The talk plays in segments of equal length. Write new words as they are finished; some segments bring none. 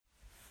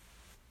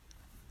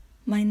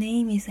My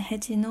name is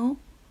Hezin O.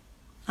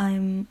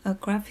 I'm a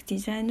graphic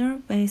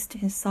designer based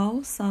in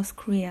Seoul, South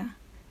Korea.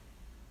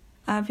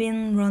 I've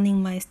been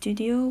running my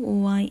studio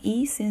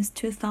OIE since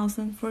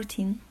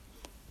 2014.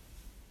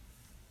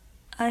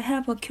 I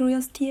have a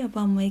curiosity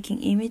about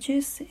making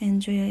images,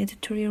 enjoy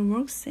editorial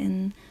works,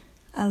 and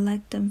I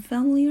like the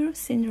familiar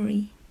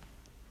scenery.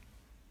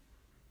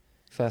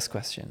 First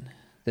question.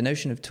 The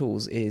notion of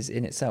tools is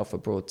in itself a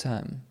broad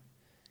term.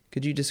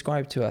 Could you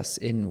describe to us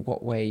in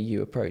what way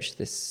you approached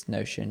this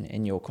notion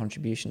in your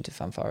contribution to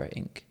Fanfare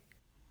Inc.?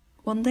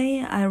 One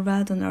day I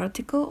read an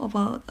article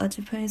about a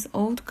Japanese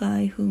old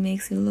guy who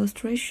makes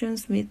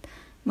illustrations with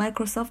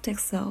Microsoft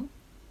Excel.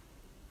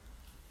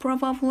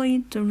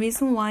 Probably the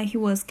reason why he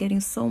was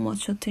getting so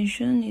much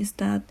attention is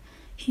that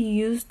he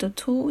used the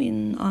tool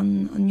in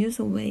an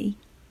unusual way.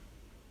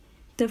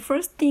 The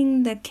first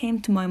thing that came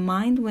to my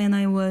mind when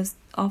I was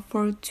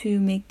offered to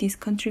make this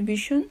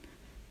contribution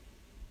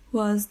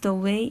was the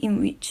way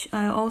in which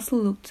I also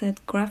looked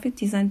at graphic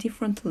design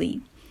differently.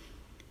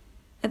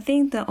 I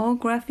think that all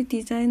graphic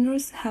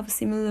designers have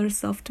similar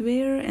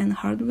software and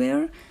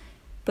hardware,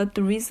 but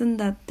the reason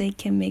that they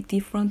can make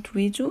different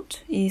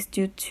results is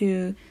due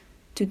to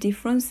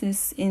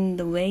differences in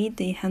the way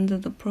they handle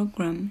the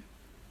program.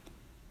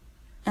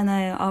 And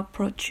I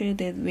approached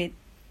it with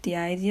the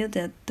idea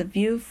that the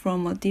view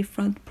from a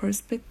different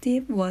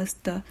perspective was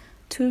the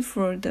tool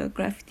for the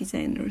graphic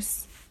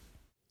designers.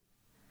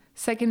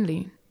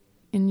 Secondly,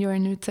 in your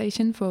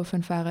invitation for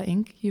Fanfare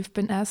Inc., you've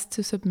been asked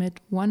to submit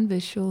one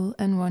visual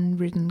and one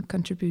written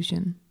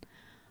contribution.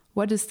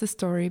 What is the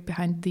story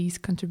behind these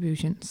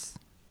contributions?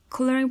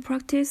 Coloring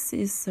practice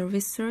is a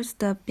research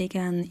that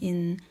began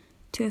in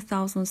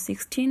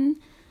 2016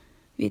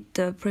 with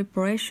the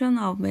preparation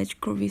of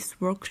magical wreath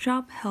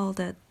workshop held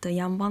at the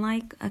Jan van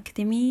Eyck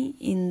Academy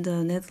in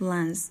the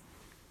Netherlands.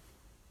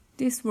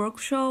 This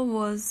workshop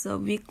was a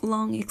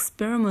week-long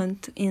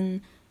experiment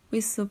in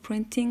visual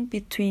printing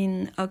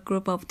between a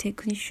group of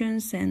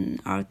technicians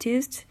and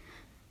artists,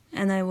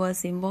 and I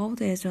was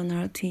involved as an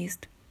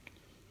artist.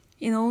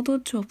 In order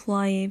to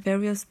apply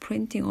various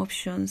printing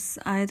options,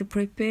 I had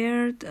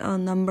prepared a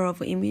number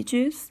of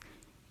images,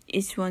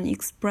 each one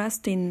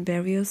expressed in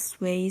various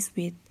ways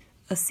with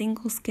a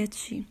single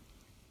sketch.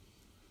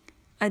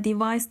 I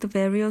devised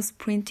various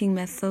printing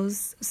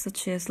methods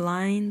such as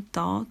line,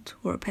 dot,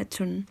 or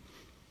pattern.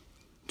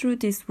 Through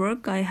this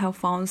work, I have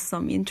found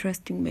some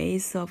interesting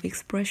ways of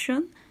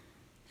expression,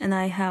 and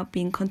I have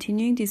been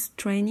continuing this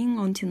training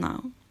until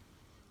now.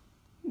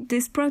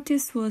 This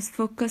practice was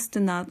focused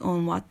not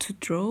on what to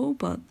draw,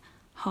 but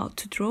how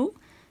to draw.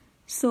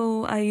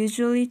 So I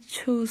usually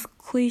choose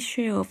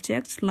cliché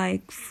objects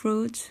like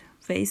fruits,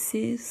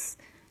 vases,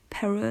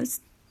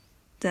 parrots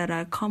that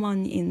are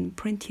common in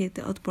printed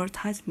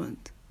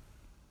advertisement.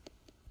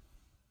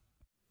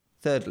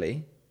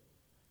 Thirdly,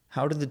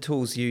 how do the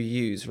tools you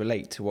use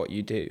relate to what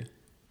you do?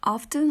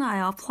 Often I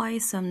apply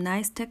some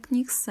nice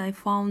techniques I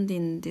found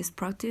in this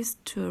practice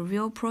to a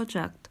real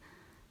project.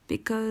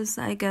 Because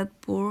I get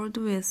bored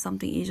with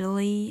something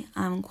easily,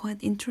 I'm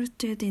quite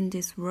interested in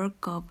this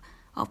work of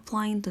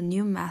applying the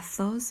new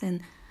methods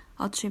and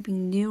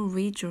achieving new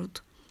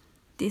results.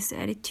 This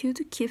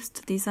attitude keeps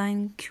the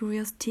design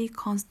curiosity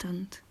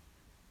constant.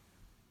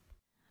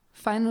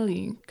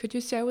 Finally, could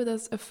you share with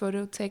us a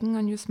photo taken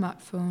on your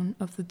smartphone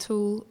of the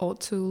tool or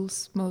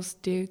tools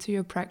most dear to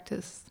your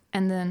practice,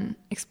 and then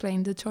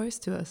explain the choice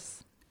to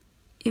us?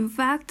 In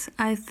fact,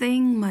 I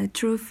think my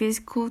true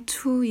physical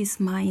tool is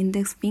my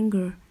index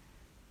finger.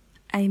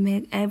 I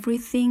make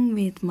everything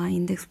with my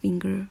index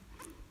finger.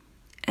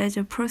 As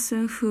a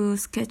person who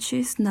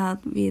sketches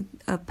not with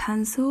a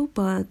pencil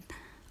but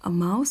a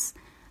mouse,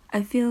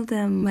 I feel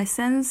that my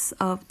sense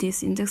of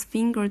this index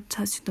finger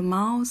touching the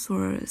mouse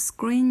or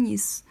screen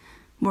is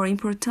more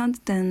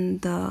important than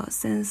the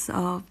sense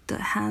of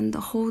the hand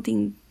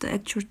holding the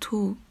actual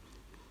tool.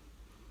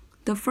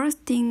 The first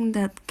thing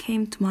that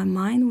came to my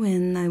mind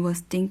when I was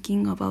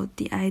thinking about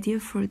the idea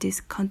for this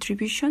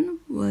contribution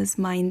was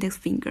my index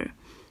finger.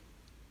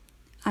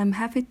 I'm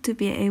happy to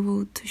be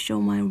able to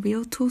show my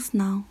real tools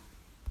now.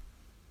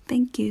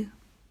 Thank you.